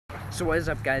So what is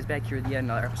up, guys? Back here with yet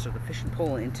another episode of Fish and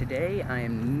Pole, and today I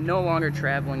am no longer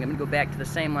traveling. I'm gonna go back to the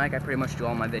same lake I pretty much do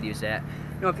all my videos at.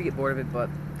 You know, if you get bored of it, but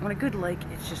on a good lake,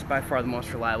 it's just by far the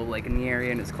most reliable lake in the area,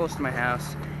 and it's close to my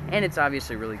house, and it's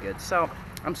obviously really good. So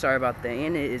I'm sorry about that.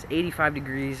 And it is 85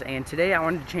 degrees, and today I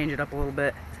wanted to change it up a little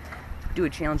bit, do a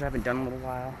challenge I haven't done in a little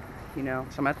while. You know,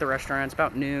 so I'm at the restaurant. It's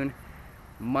about noon,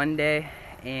 Monday,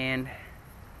 and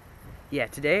yeah,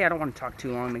 today I don't want to talk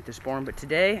too long, make this boring, but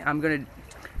today I'm gonna.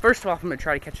 First off, I'm going to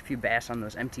try to catch a few bass on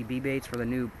those MTB baits for the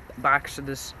new box of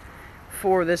this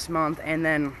month, and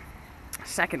then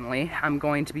secondly, I'm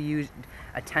going to be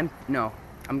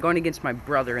I'm going against my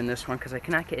brother in this one because I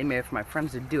cannot get any of my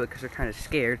friends to do it because they're kind of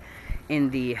scared,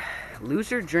 in the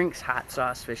Loser Drinks Hot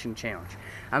Sauce Fishing Challenge.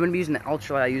 I'm going to be using the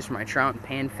ultralight I use for my trout and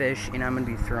panfish, and I'm going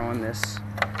to be throwing this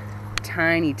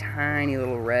tiny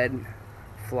little red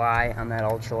fly on that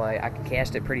ultralight. I can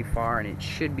cast it pretty far, and it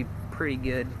should be pretty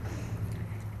good.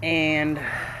 And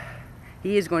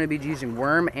he is going to be using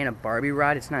worm and a Barbie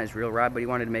rod. It's not his real rod, but he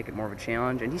wanted to make it more of a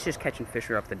challenge, and he's just catching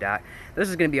fish right off the dock. This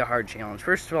is going to be a hard challenge.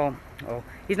 First of all,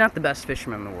 he's not the best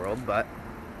fisherman in the world, but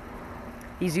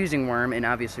he's using worm, and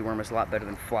obviously worm is a lot better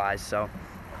than flies, so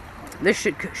this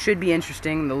should be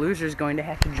interesting. The loser is going to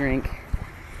have to drink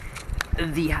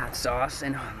the hot sauce,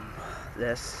 and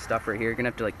this stuff right here, you're gonna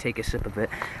have to like take a sip of it.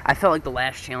 I felt like the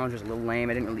last challenge was a little lame.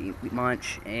 I didn't really eat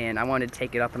much, and I wanted to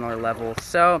take it up another level,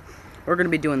 so we're gonna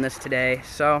be doing this today.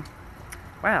 So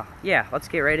wow, yeah, let's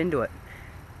get right into it.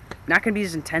 Not gonna be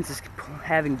as intense as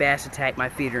having bass attack my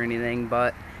feet or anything,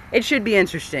 but it should be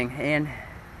interesting, and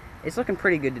it's looking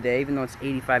pretty good today, even though it's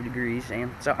 85 degrees.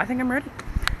 And so I think I'm ready.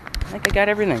 I think I got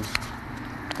everything.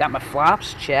 Got my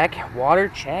flops, check. Water,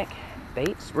 check.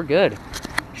 Baits, we're good.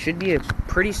 Should be a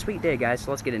pretty sweet day, guys, so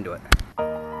let's get into it.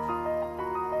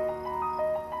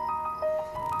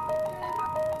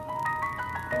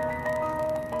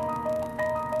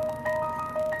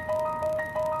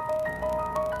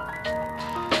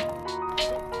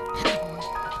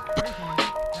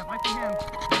 That might be him.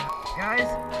 Guys,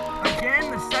 again,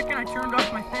 the second I turned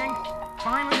off my thing,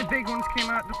 finally the big ones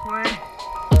came out to play.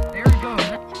 There we go.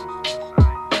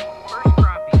 First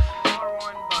crappie, smaller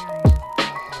one,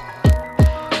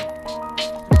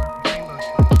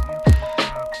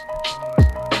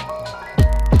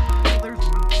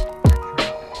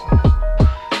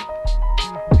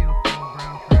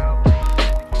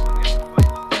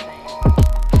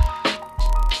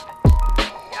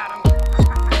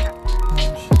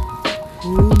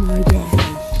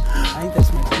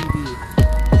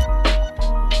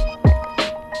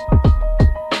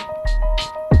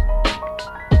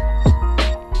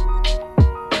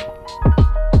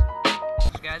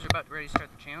 but ready to start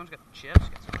the challenge. Got the chips,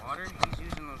 got some water. He's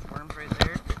using those worms right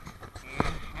there.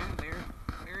 And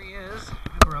there he is,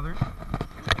 my brother.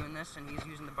 He's doing this, and he's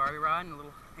using the Barbie rod and a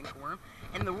little pink worm.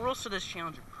 And the rules to this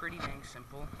challenge are pretty dang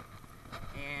simple.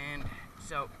 And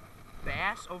so,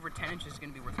 bass over 10 inches is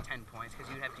going to be worth 10 points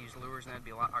because you'd have to use lures, and that'd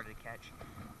be a lot harder to catch.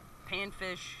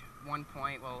 Panfish, 1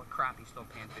 point. Well, crappie still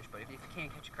panfish, but if you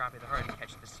can't catch a crappie, they're hard to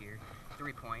catch this year.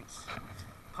 3 points.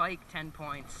 Pike, 10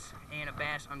 points, and a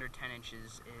bass under 10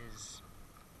 inches is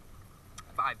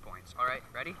 5 points. Alright,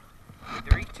 ready?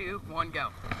 3, 2, 1, go.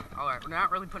 Alright, we're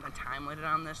not really putting a time limit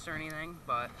on this or anything,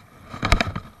 but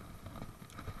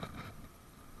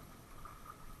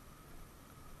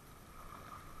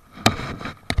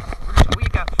we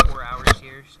got 4 hours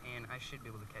here, and I should be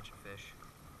able to catch a fish.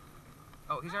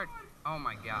 Oh, he's already, oh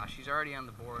my gosh, he's already on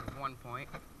the board. 1 point.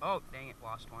 Oh, dang it,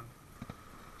 lost one.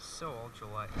 So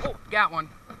ultralight. Oh, got one.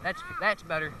 That's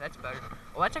better. That's better.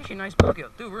 Oh, that's actually a nice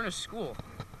bluegill. Dude, we're in a school.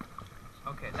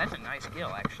 Okay, that's a nice gill,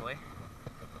 actually.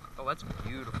 Oh, that's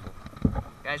beautiful.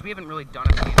 Guys, we haven't really done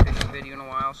a bait fishing video in a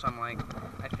while, so I'm like,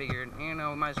 I figured, you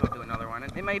know, might as well do another one.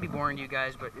 It may be boring to you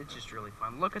guys, but it's just really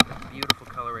fun. Look at the beautiful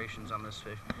colorations on this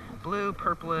fish. Blue,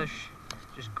 purplish,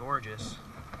 just gorgeous.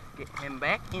 Get him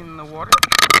back in the water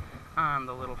on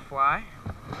the little fly.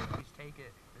 Please take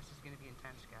it. This is going to be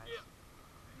intense, guys. Yeah.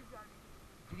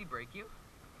 Did he break you?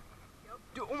 Yep.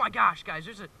 Dude, oh my gosh, guys,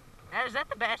 is that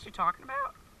the bass you're talking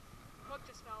about? Hook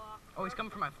just fell off. Oh, he's coming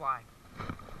for my fly.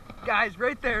 Guys,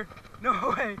 right there. No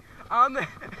way. On the,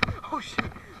 oh shoot.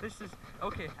 This is,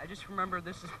 okay, I just remembered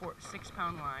this is for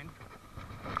 6-pound line.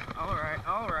 Alright.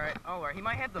 He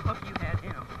might have the hook you had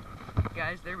in him.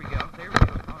 Guys, there we go.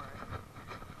 Alright.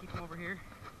 Keep him over here.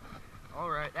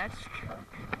 Alright, that's,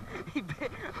 he bit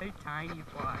a tiny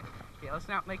fly. Okay, let's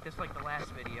not make this like the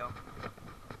last video.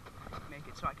 Make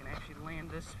it so I can actually land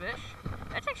this fish.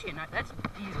 That's actually that's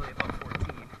easily about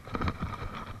 14.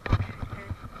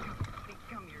 Okay,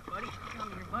 come here,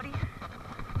 buddy.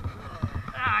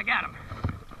 Ah, I got him.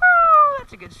 Woo,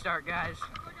 that's a good start, guys.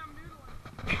 Looks like I'm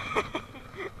noodling.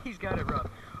 He's got it rough.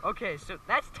 Okay, so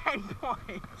that's 10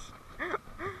 points. Looks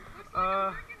like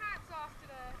I'm drinking hot sauce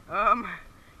today.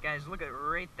 Guys, look at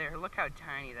right there. Look how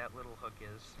tiny that little hook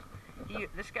is.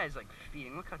 This guy's like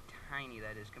feeding. Look how tiny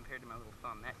that is compared to my little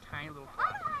thumb. That tiny little I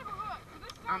fly. don't have a hook. So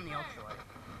this is On the okay.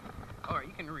 ultralight. Alright,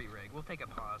 you can re-rig. We'll take a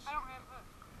pause. I don't have a hook.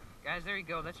 Guys, there you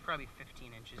go. That's probably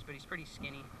 15 inches, but he's pretty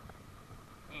skinny.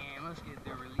 And let's get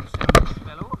the release on this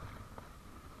fellow.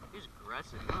 He's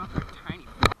aggressive, huh? For a tiny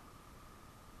fish.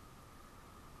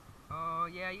 Oh,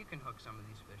 yeah, you can hook some of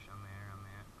these fish on there, on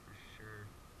that, for sure.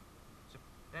 So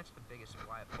that's the biggest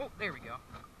fly. Oh, there we go.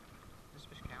 Does this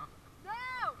fish count?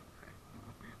 No!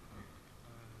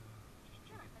 Just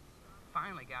jig it.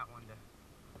 Finally got one to...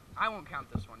 I won't count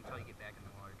this one until you get back in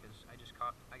the water, because I just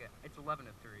caught... It's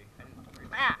 11 to 3. I didn't...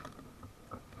 Ah!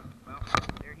 Well,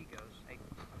 there he goes. Hey,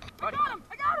 buddy. I got him!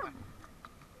 I got him!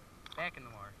 Back in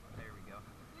the water. There we go.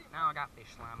 Now I got fish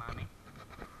slime on me.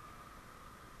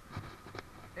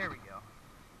 There we go.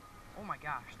 Oh my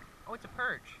gosh. Oh, it's a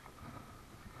perch.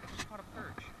 I just caught a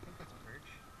perch. I think that's a perch.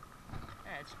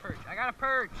 Yeah, it's a perch. I got a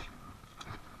perch!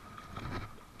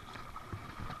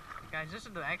 Guys, this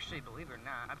is actually, believe it or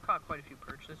not, I've caught quite a few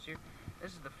perch this year.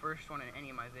 This is the first one in any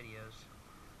of my videos.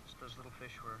 Just those little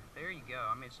fish were. There you go.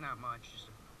 I mean, it's not much. Just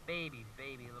a baby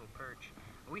little perch.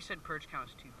 We said perch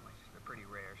counts 2 points. They're pretty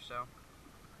rare, so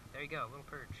there you go, little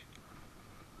perch.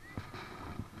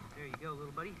 There you go,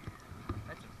 little buddy.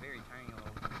 That's a very tiny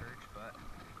little perch, but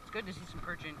it's good to see some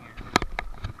perch in here.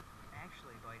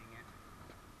 Actually biting it.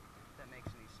 If that makes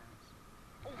any sense.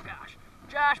 Oh gosh,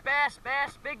 Josh, bass,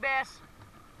 big bass.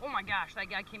 Oh my gosh, that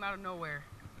guy came out of nowhere.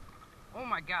 Oh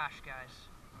my gosh, guys.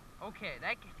 Okay,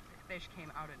 that fish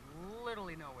came out of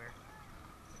literally nowhere.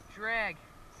 Drag.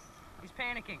 He's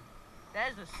panicking.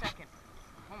 That is the second.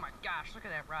 Oh my gosh, look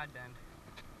at that rod bend.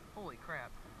 Holy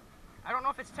crap. I don't know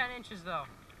if it's 10 inches though.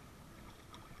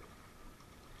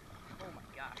 Oh my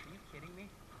gosh, are you kidding me?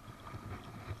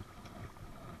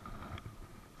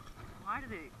 Why do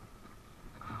they...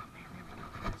 Oh man, there we go,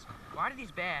 guys. Why do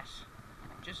these bass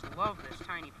just love this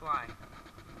tiny fly?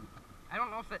 I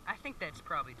don't know if it... I think that's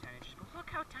probably 10 inches, but look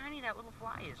how tiny that little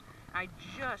fly is. I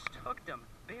just hooked him,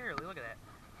 barely. Look at that.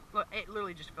 Look, it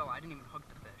literally just fell out. I didn't even hook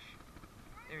the fish.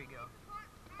 There you go.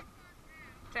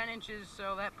 10 inches,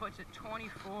 so that puts it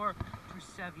 24 to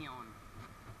 7.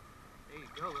 There you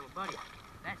go, little buddy.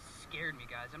 That scared me,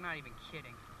 guys. I'm not even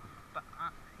kidding. But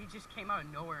he just came out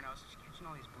of nowhere, and I was just catching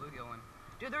all these bluegill. And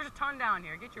dude, there's a ton down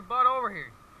here. Get your butt over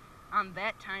here. On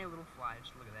that tiny little fly,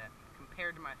 just look at that.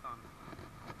 Compared to my thumb,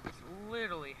 it's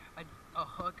literally a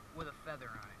hook with a feather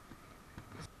on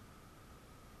it.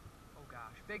 Oh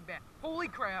gosh, big bass. Holy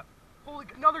crap!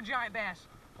 Another giant bass.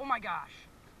 Oh my gosh.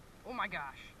 Oh my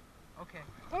gosh. Okay.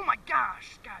 Oh my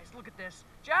gosh, guys, look at this.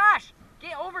 Josh,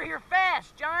 get over here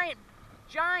fast.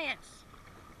 Giants.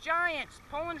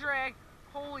 Pull and drag.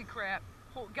 Holy crap.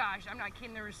 Oh gosh, I'm not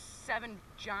kidding. There was 7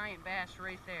 giant bass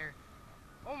right there.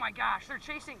 Oh my gosh, they're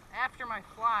chasing after my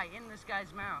fly in this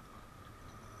guy's mouth.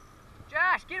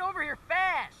 Josh, get over here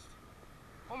fast.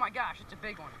 Oh my gosh, it's a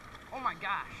big one. Oh my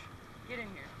gosh. Get in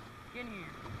here. Get in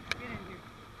here. Get in here.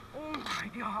 Oh my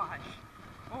gosh.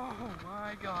 Oh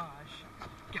my gosh.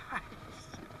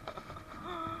 Guys.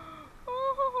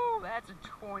 Oh, that's a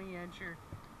 20-incher.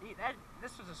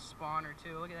 This was a spawner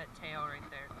too. Look at that tail right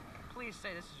there. Please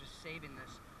say this is just saving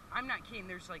this. I'm not kidding.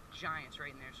 There's like giants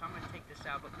right in there, so I'm going to take this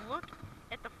out. But look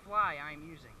at the fly I'm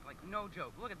using. Like, no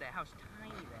joke. Look at that. How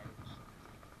tiny that is.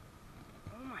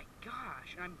 Oh my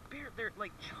gosh. And they're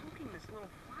like choking this little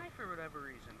fly for whatever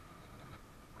reason.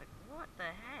 Like, what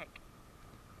the heck?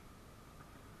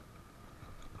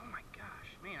 Oh my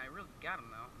gosh. Man, I really got him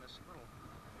though. This little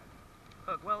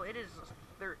hook. Well, it is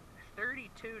 32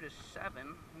 to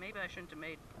 7. Maybe I shouldn't have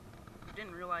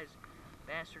didn't realize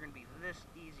bass are going to be this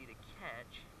easy to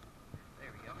catch.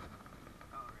 There we go.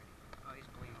 Alrighty. Oh, he's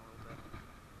bleeding a little bit.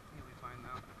 He'll be fine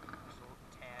now. Just a little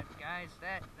tad. Guys,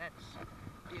 that's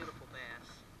beautiful bass.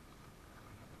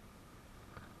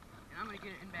 And I'm going to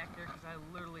get it in back there because I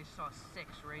literally saw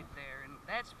 6 right there. And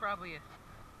that's probably a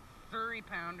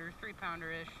 3-pounder-ish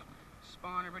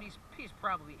spawner, but he's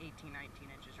probably 18, 19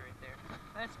 inches right there.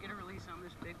 Let's get a release on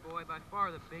this big boy, by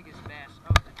far the biggest bass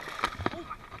of the day. Oh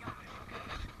my gosh,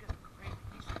 good great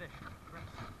piece of fish.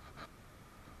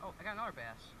 Oh, I got another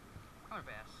bass.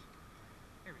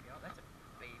 Here we go. That's a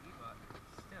baby, but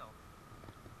still.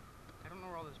 I don't know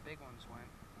where all those big ones went.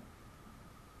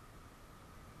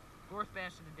 4th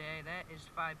bass of the day. That is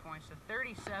 5 points to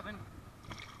 37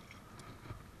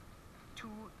 to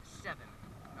 7.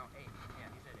 No, 8. Yeah,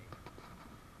 he's at 8.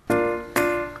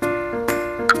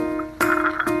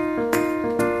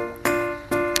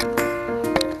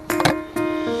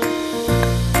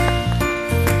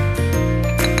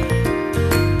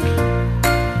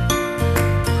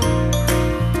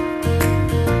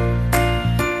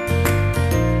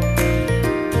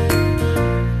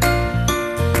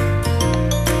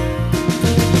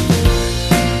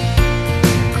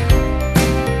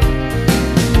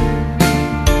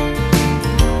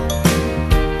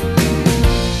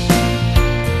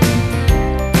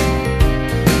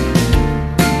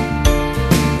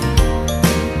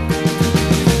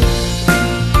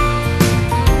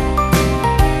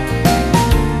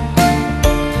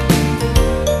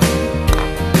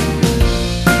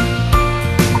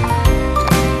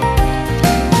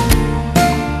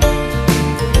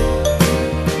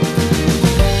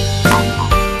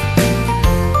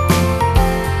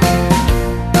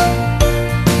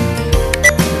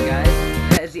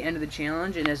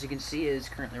 can see, it is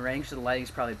currently raining, so the lighting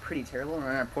is probably pretty terrible. We're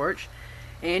on our porch.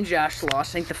 And Josh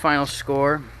lost. I think the final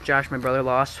score, Josh, my brother,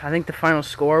 lost. I think the final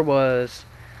score was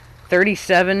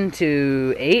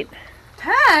 37-8.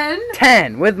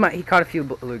 10 with he caught a few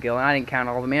bluegill, and I didn't count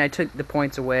all of them. I mean, I took the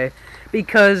points away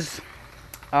because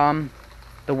the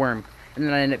worm, and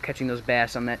then I ended up catching those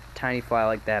bass on that tiny fly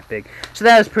like that big. So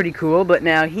that was pretty cool. But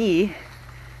now he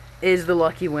is the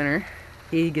lucky winner.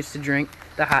 He gets to drink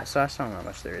the hot sauce. I don't know how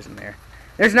much there is in there.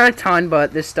 There's not a ton,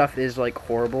 but this stuff is like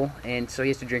horrible, and so he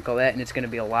has to drink all that, and it's gonna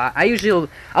be a lot.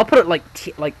 I'll put it like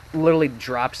literally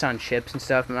drops on chips and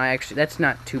stuff, and that's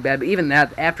not too bad. But even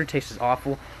that aftertaste is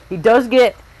awful.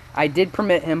 I did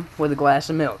permit him with a glass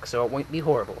of milk, so it won't be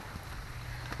horrible.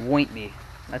 Won't be.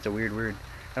 That's a weird word.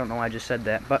 I don't know why I just said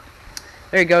that, but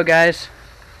there you go, guys.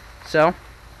 So,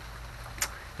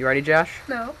 you ready, Josh?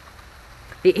 No.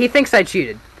 He thinks I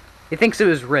cheated. He thinks it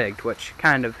was rigged, which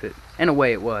kind of, in a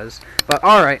way, it was. But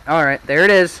alright, there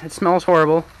it is. It smells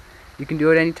horrible. You can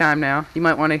do it anytime now. You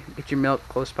might want to get your milk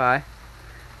close by.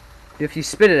 If you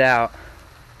spit it out,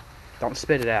 don't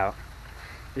spit it out.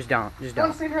 Just don't.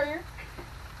 Want to see her here?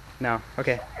 No.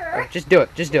 Okay. Alright, just do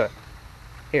it. Just do it.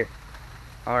 Here.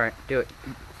 Alright, do it.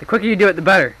 The quicker you do it, the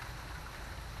better.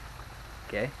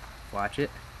 Okay. Watch it.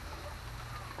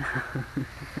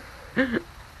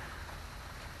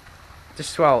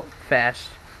 Just swallow it fast.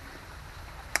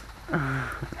 Drink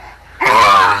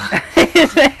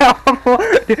milk!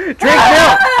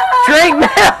 Drink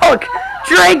milk!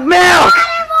 Drink milk!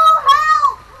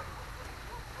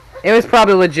 It was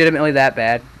probably legitimately that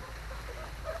bad.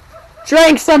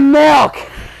 Drink some milk!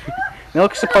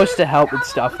 Milk's supposed to help with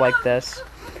stuff like this.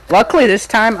 Luckily this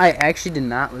time I actually did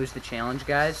not lose the challenge,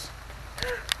 guys.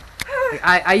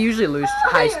 I usually lose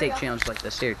high stake challenges like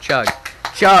this. Here, chug.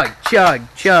 Chug, chug,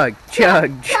 chug,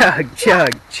 chug, chug,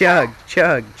 chug, chug,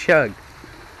 chug, chug.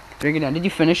 Drink it down. Did you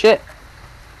finish it?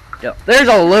 Yo, there's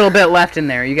a little bit left in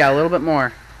there. You got a little bit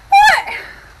more. What?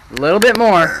 A little bit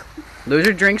more.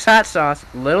 Loser drinks hot sauce.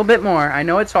 A little bit more. I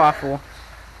know it's awful.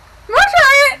 I'm gonna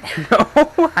try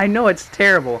it. No, I know it's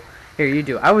terrible. Here, you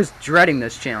do it. I was dreading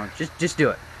this challenge. Just do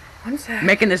it. One sec.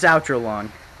 Making this outro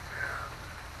long.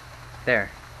 There.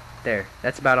 There.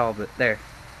 That's about all of it. There.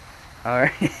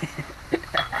 Alright.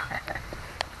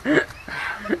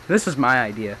 This was my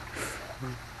idea.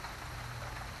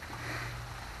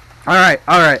 Alright.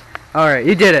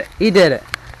 You did it. You did it.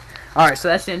 Alright, so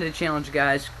that's the end of the challenge,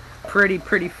 guys. Pretty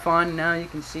fun. Now you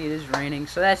can see it is raining.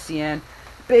 So that's the end.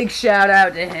 Big shout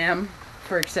out to him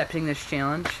for accepting this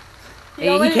challenge. He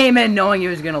came in knowing he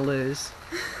was going to lose.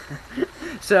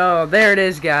 So there it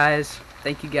is, guys.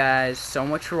 Thank you guys so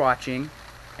much for watching.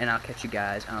 And I'll catch you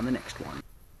guys on the next one.